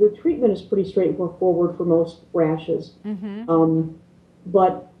the treatment is pretty straightforward for most rashes.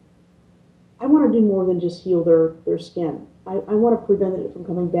 But I want to do more than just heal their skin. I want to prevent it from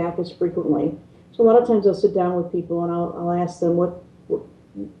coming back as frequently. So a lot of times I'll sit down with people and I'll ask them,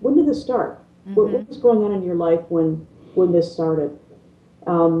 when did this start? What was going on in your life when this started?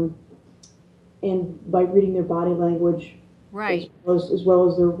 And by reading their body language, right, as well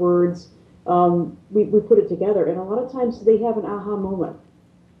as their words, we put it together. And a lot of times they have an aha moment.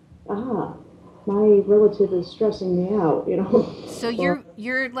 Aha, my relative is stressing me out, you know. So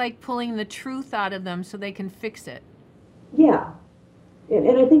you're like pulling the truth out of them so they can fix it. Yeah,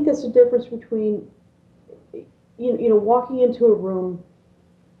 and I think that's the difference between you know walking into a room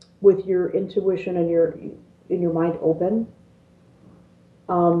with your intuition and your mind open.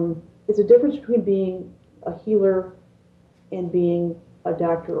 It's a difference between being a healer and being a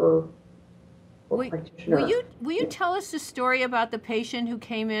doctor or practitioner. Will you tell us a story about the patient who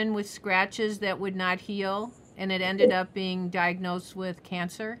came in with scratches that would not heal, and it ended up being diagnosed with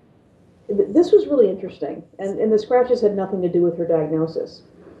cancer? This was really interesting, and the scratches had nothing to do with her diagnosis.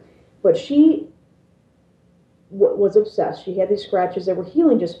 But she was obsessed. She had these scratches that were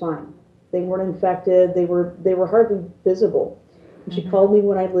healing just fine. They weren't infected. They were hardly visible. And she called me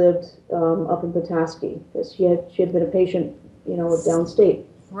when I lived up in Petoskey, because she had been a patient, you know, downstate.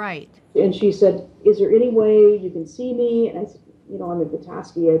 Right. And she said, "Is there any way you can see me?" And I said, "You know, I'm in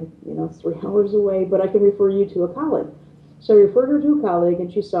Petoskey. It's 3 hours away, but I can refer you to a colleague." So I referred her to a colleague, and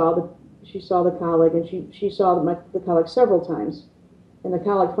she saw the colleague, and she saw the colleague several times. And the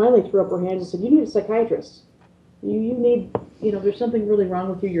colleague finally threw up her hands and said, "You need a psychiatrist. You need, you know, there's something really wrong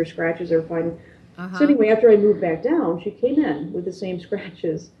with you. Your scratches are fine." So anyway, after I moved back down, she came in with the same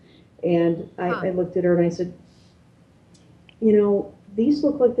scratches. And I looked at her and I said, "You know, these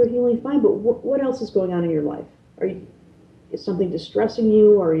look like they're healing fine, but what else is going on in your life? Is something distressing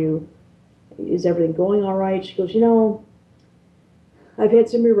you? Is everything going all right?" She goes, "You know, I've had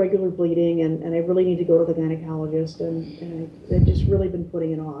some irregular bleeding, and I really need to go to the gynecologist, and I've just really been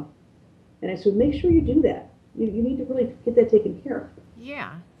putting it off." And I said, "Make sure you do that. You need to really get that taken care of."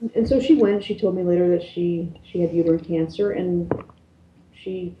 Yeah. And so she went. She told me later that she had uterine cancer, and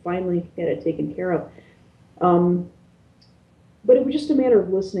she finally had it taken care of. But it was just a matter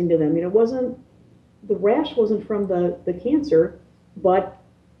of listening to them. You know, the rash wasn't from the cancer, but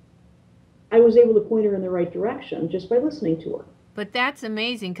I was able to point her in the right direction just by listening to her. But that's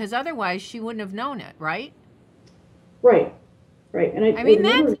amazing, because otherwise she wouldn't have known it, right? Right. And I mean,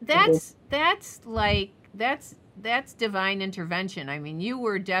 that's divine intervention. I mean, you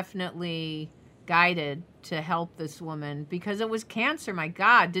were definitely guided to help this woman because it was cancer. My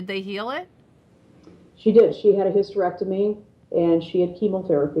God, did they heal it? She did. She had a hysterectomy, and she had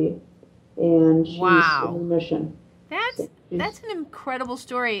chemotherapy, and she's in remission. That's an incredible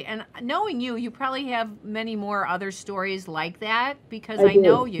story. And knowing you, you probably have many more other stories like that, because I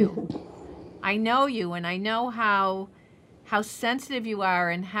know you. I know you, and I know how sensitive you are,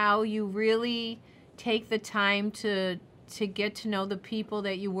 and how you really take the time to get to know the people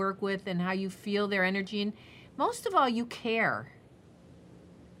that you work with, and how you feel their energy. And most of all, you care.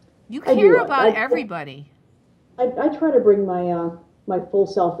 You care about everybody. I try to bring my full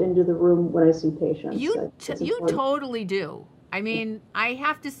self into the room when I see patients. You totally do. I mean, I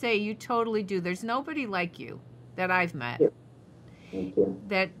have to say, you totally do. There's nobody like you that I've met. Thank you.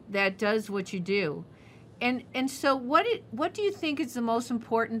 That does what you do. And so what do you think is the most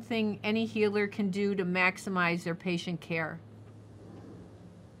important thing any healer can do to maximize their patient care?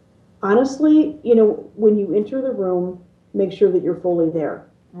 Honestly, you know, when you enter the room, make sure that you're fully there.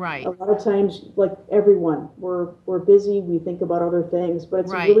 Right. A lot of times, like everyone, we're busy, we think about other things, but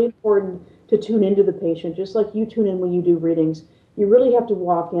it's really important to tune into the patient, just like you tune in when you do readings. You really have to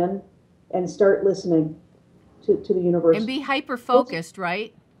walk in and start listening to the universe. And be hyper-focused,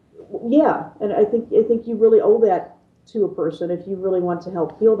 right? Yeah, and I think you really owe that to a person if you really want to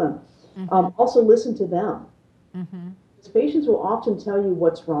help heal them. Also, listen to them. Patients will often tell you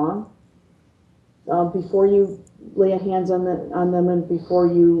what's wrong before you lay hands on them and before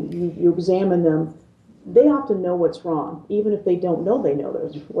you examine them. They often know what's wrong, even if they don't know they know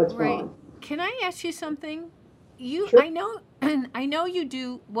what's wrong. Can I ask you something? Sure. I know you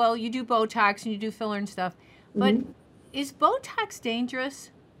do Botox and you do filler and stuff, but is Botox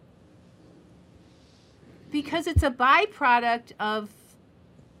dangerous? Because it's a byproduct of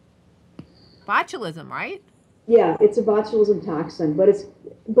botulism, right? Yeah, it's a botulism toxin, but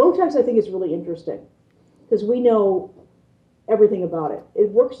Botox I think is really interesting because we know everything about it. It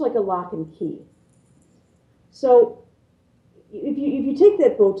works like a lock and key. So if you take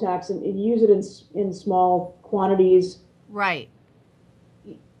that Botox and use it in small quantities, right,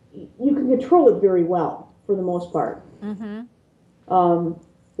 you can control it very well for the most part.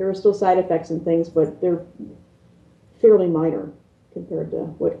 There are still side effects and things, but they're fairly minor compared to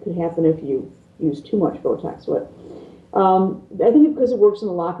what could happen if you use too much Botox. But I think because it works in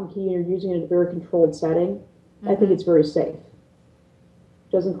a lock and key and you're using it in a very controlled setting, I think it's very safe.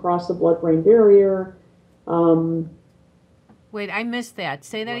 It doesn't cross the blood-brain barrier. Wait, I missed that.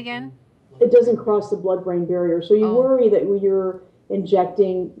 Say that again. It doesn't cross the blood-brain barrier. So you worry that when you're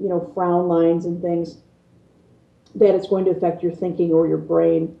injecting, frown lines and things, that it's going to affect your thinking or your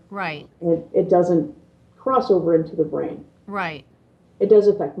brain. Right. And it doesn't cross over into the brain. Right. It does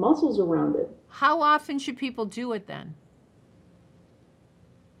affect muscles around it. How often should people do it then?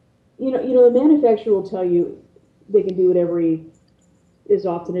 The manufacturer will tell you they can do it as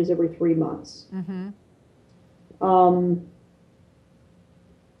often as every 3 months.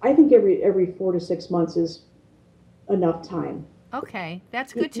 I think every 4 to 6 months is enough time. Okay,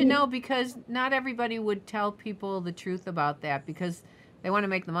 that's good to know because not everybody would tell people the truth about that because they want to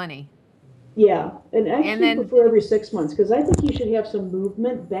make the money. Yeah, and actually prefer every 6 months because I think you should have some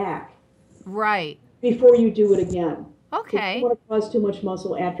movement back. Right. Before you do it again. Okay. You don't want to cause too much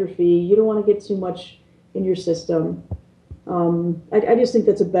muscle atrophy. You don't want to get too much in your system. I just think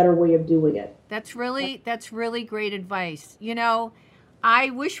that's a better way of doing it. That's really great advice.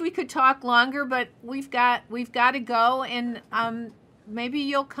 I wish we could talk longer, but we've got to go, and maybe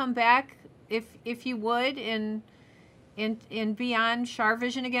you'll come back if you would, and be on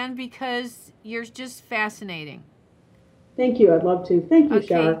Charvision again because you're just fascinating. Thank you. I'd love to. Thank you, Okay,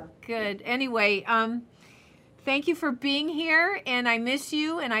 Char. good. Anyway, thank you for being here, and I miss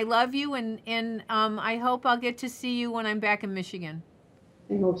you, and I love you, and I hope I'll get to see you when I'm back in Michigan.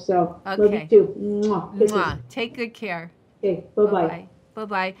 I hope so. Okay. Love you too. Mwah. Mwah. Take good care. Okay. Bye-bye.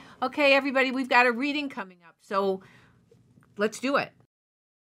 Bye-bye. Okay, everybody, we've got a reading coming up, so let's do it.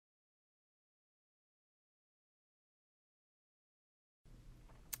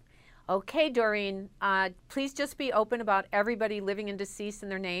 Okay, Doreen, please just be open about everybody living and deceased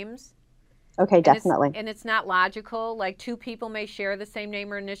and their names. Okay, definitely. And it's not logical. Like 2 people may share the same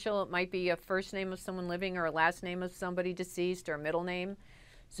name or initial. It might be a first name of someone living or a last name of somebody deceased or a middle name.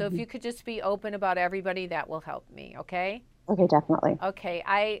 So if you could just be open about everybody, that will help me, okay? Okay, definitely. Okay,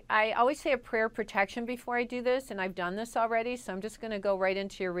 I always say a prayer of protection before I do this, and I've done this already, so I'm just going to go right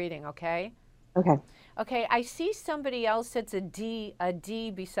into your reading, okay? Okay. Okay, I see somebody else that's a D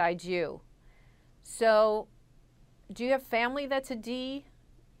besides you. So, do you have family that's a D?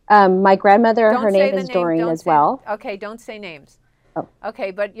 My grandmother, Don't her say name the is name, Doreen don't as say- well. Okay, don't say names. Oh.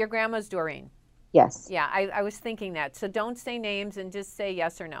 Okay, but your grandma's Doreen. Yes. Yeah, I was thinking that. So don't say names and just say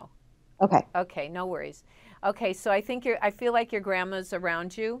yes or no. Okay. Okay, no worries. Okay, so I feel like your grandma's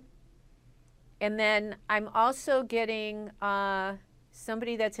around you. And then I'm also getting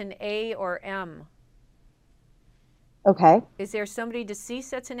somebody that's an A or M. Okay. Is there somebody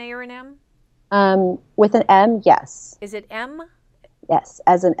deceased that's an A or an M? With an M, yes. Is it M? Yes,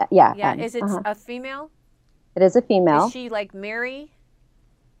 as an yeah. Yeah. M. Is it a female? It is a female. Is she like Mary?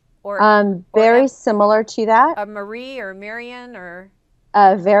 Or very similar to that. A Marie or Marian or?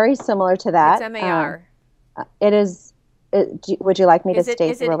 Very similar to that. It's M-A-R. It is. Would you like me to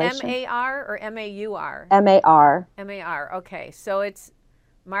state the relation? Is it M-A-R or M-A-U-R? M-A-R. M-A-R. Okay, so it's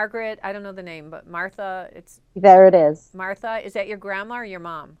Margaret. I don't know the name, but Martha. There it is. Martha. Is that your grandma or your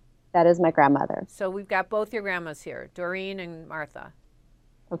mom? That is my grandmother. So we've got both your grandmas here, Doreen and Martha.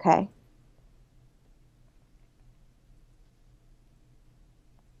 Okay.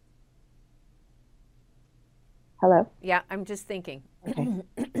 Hello? Yeah, I'm just thinking. Okay.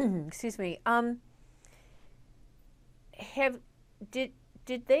 Excuse me. Are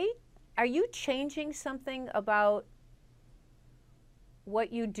you changing something about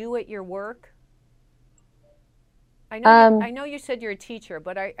what you do at your work? I know you said you're a teacher,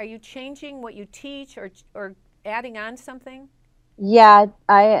 but are you changing what you teach or adding on something? Yeah,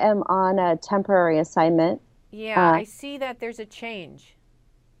 I am on a temporary assignment. Yeah, I see that there's a change.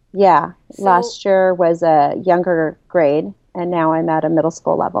 Yeah, So, last year was a younger grade, and now I'm at a middle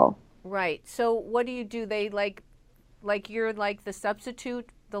school level. Right. So what do you do? They like you're like the substitute,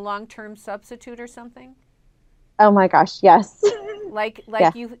 the long-term substitute or something? Oh my gosh, yes.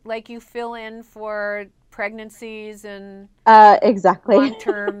 Yeah. you fill in for pregnancies and exactly.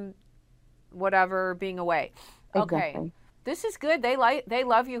 long-term whatever being away. Okay. Exactly. This is good. They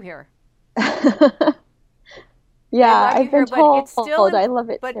love you here. Yeah, I've been told. I love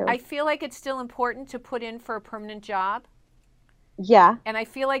it but too. I feel like it's still important to put in for a permanent job. Yeah. And I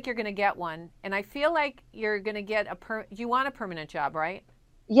feel like you're going to get one. And I feel like you're going to get you want a permanent job, right?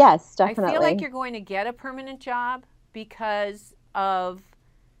 Yes, definitely. I feel like you're going to get a permanent job because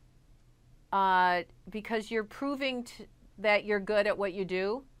you're proving that you're good at what you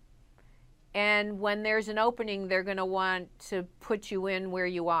do. And when there's an opening, they're going to want to put you in where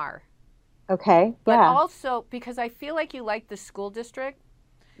you are. Okay. But yeah. also, because I feel like you like the school district,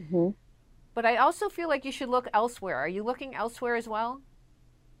 but I also feel like you should look elsewhere. Are you looking elsewhere as well?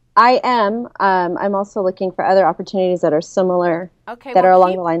 I am. I'm also looking for other opportunities that are similar, that are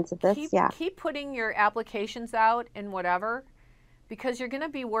along the lines of this. Keep putting your applications out and whatever, because you're going to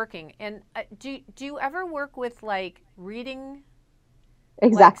be working. And do you ever work with like reading?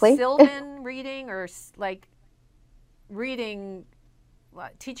 Exactly. Like Sylvan reading or like reading,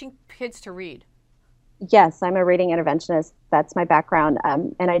 teaching kids to read? Yes, I'm a reading interventionist. That's my background.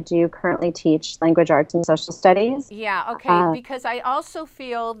 And I do currently teach language arts and social studies. Yeah, okay. Because I also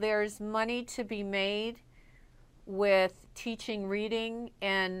feel there's money to be made with teaching reading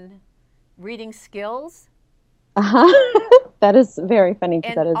and reading skills. That is very funny.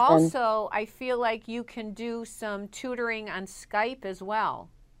 And that is also, I feel like you can do some tutoring on Skype as well.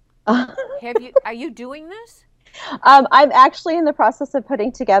 Are you doing this? I'm actually in the process of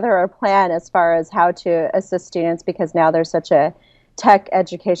putting together a plan as far as how to assist students, because now there's such a tech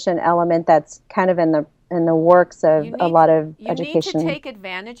education element that's kind of in the works of a lot of education. You need to take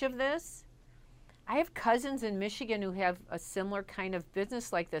advantage of this. I have cousins in Michigan who have a similar kind of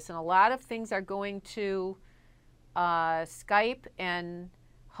business like this, and a lot of things are going to Skype and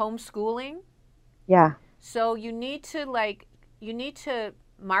homeschooling. Yeah. So you need to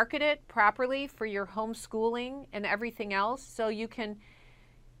market it properly for your homeschooling and everything else, so you can.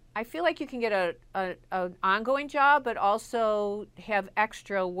 I feel like you can get an ongoing job, but also have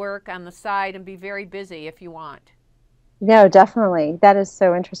extra work on the side and be very busy if you want. No, definitely. That is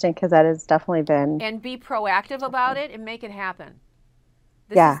so interesting, because that has definitely been. And be proactive about it and make it happen.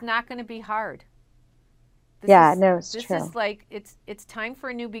 This is not going to be hard. It's true. This is like it's time for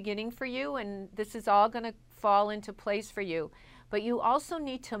a new beginning for you, and this is all going to fall into place for you. But you also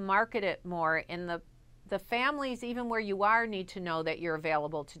need to market it more, and the families, even where you are, need to know that you're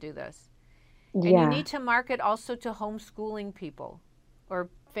available to do this. And you need to market also to homeschooling people or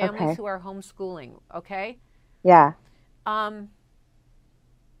families who are homeschooling, okay? Yeah.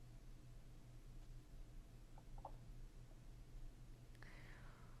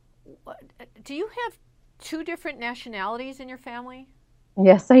 Do you have 2 different nationalities in your family?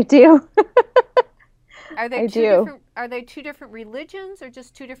 Yes, I do. Are they two different religions or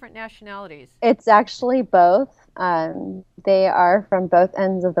just 2 different nationalities? It's actually both. They are from both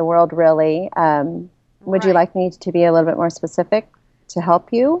ends of the world, really. Would you like me to be a little bit more specific to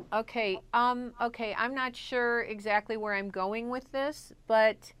help you? Okay. Okay. I'm not sure exactly where I'm going with this,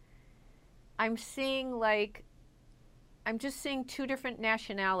 but I'm just seeing 2 different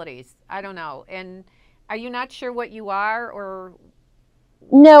nationalities. I don't know. And are you not sure what you are, or?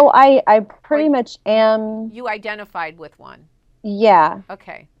 No, I pretty much am. You identified with one. Yeah.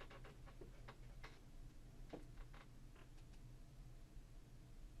 Okay.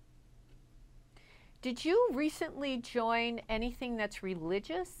 Did you recently join anything that's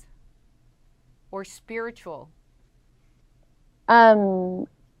religious or spiritual? I'm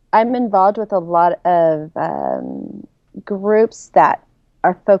involved with a lot of groups that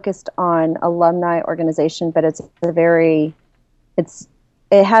are focused on alumni organization, but it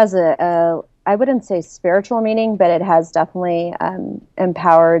has a I wouldn't say spiritual meaning, but it has definitely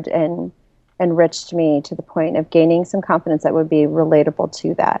empowered and enriched me to the point of gaining some confidence that would be relatable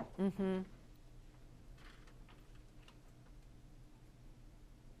to that. Mm-hmm.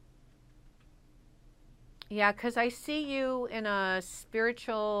 Yeah, because I see you in a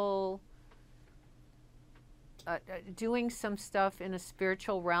spiritual, doing some stuff in a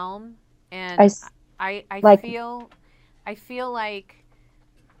spiritual realm, and I feel like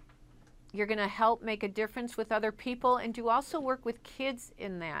You're going to help make a difference with other people, and you also work with kids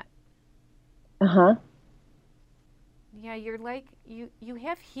in that. Uh-huh. Yeah, you're like, you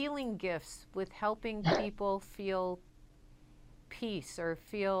have healing gifts with helping people feel peace or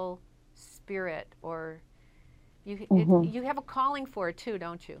feel spirit, or you have a calling for it too,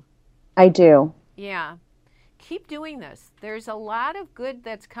 don't you? I do. Yeah. Keep doing this. There's a lot of good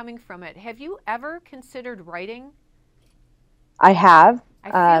that's coming from it. Have you ever considered writing? I have. I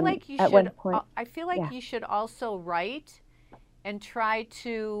feel like you at should. one point. I feel like you should also write and try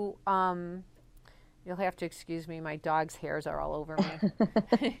to. You'll have to excuse me. My dog's hairs are all over me.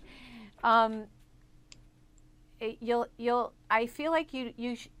 I feel like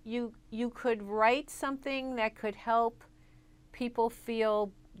you could write something that could help people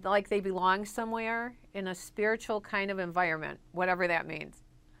feel like they belong somewhere in a spiritual kind of environment, whatever that means.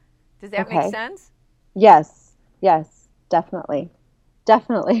 Does that make sense? Yes, definitely.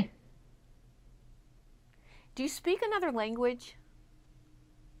 Definitely. Do you speak another language?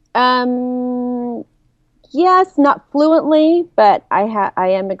 Yes, not fluently, but I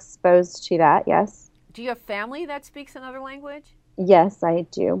am exposed to that, yes. Do you have family that speaks another language? Yes, I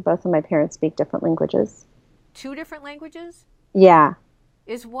do. Both of my parents speak different languages. 2 different languages? Yeah.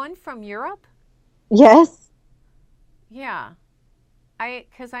 Is one from Europe? Yes. Yeah.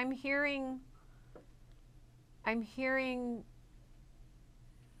 Because I'm hearing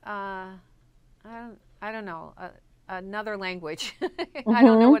I don't know, another language. I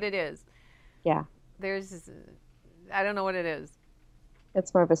don't know what it is. Yeah. I don't know what it is.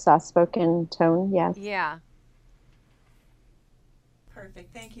 It's more of a soft-spoken tone, yes. Yeah.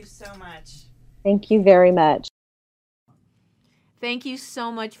 Perfect. Thank you so much. Thank you very much. Thank you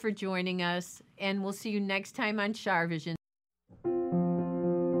so much for joining us, and we'll see you next time on SharVision.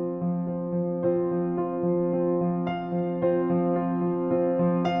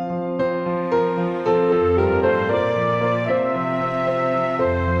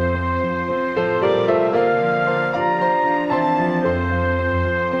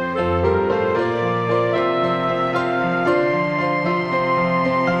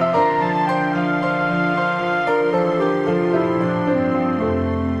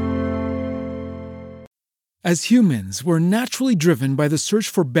 As humans, we're naturally driven by the search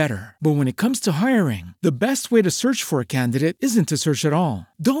for better. But when it comes to hiring, the best way to search for a candidate isn't to search at all.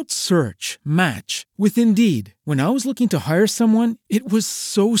 Don't search, match with Indeed. When I was looking to hire someone, it was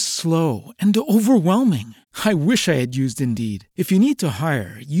so slow and overwhelming. I wish I had used Indeed. If you need to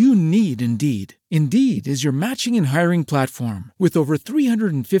hire, you need Indeed. Indeed is your matching and hiring platform with over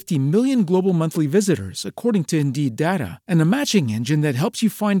 350 million global monthly visitors, according to Indeed data, and a matching engine that helps you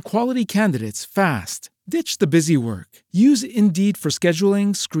find quality candidates fast. Ditch the busy work. Use Indeed for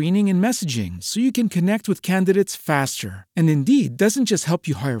scheduling, screening, and messaging so you can connect with candidates faster. And Indeed doesn't just help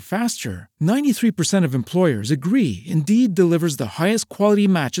you hire faster. 93% of employers agree Indeed delivers the highest quality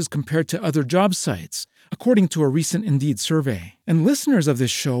matches compared to other job sites, according to a recent Indeed survey. And listeners of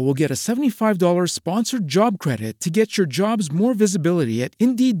this show will get a $75 sponsored job credit to get your jobs more visibility at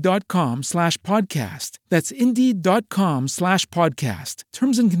Indeed.com/podcast. That's Indeed.com/podcast.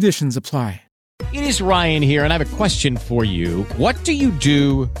 Terms and conditions apply. It is Ryan here, and I have a question for you. What do you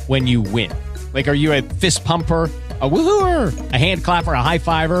do when you win? Like, are you a fist pumper, a woohooer, a hand clapper, a high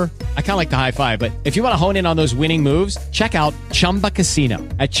fiver? I kind of like the high five, but if you want to hone in on those winning moves, check out Chumba Casino.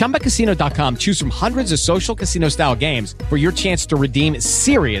 At ChumbaCasino.com, choose from hundreds of social casino-style games for your chance to redeem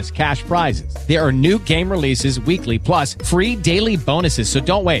serious cash prizes. There are new game releases weekly, plus free daily bonuses. So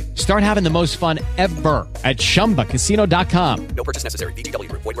don't wait. Start having the most fun ever at ChumbaCasino.com. No purchase necessary. VGW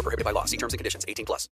Group. Void where prohibited by law. See terms and conditions. 18+.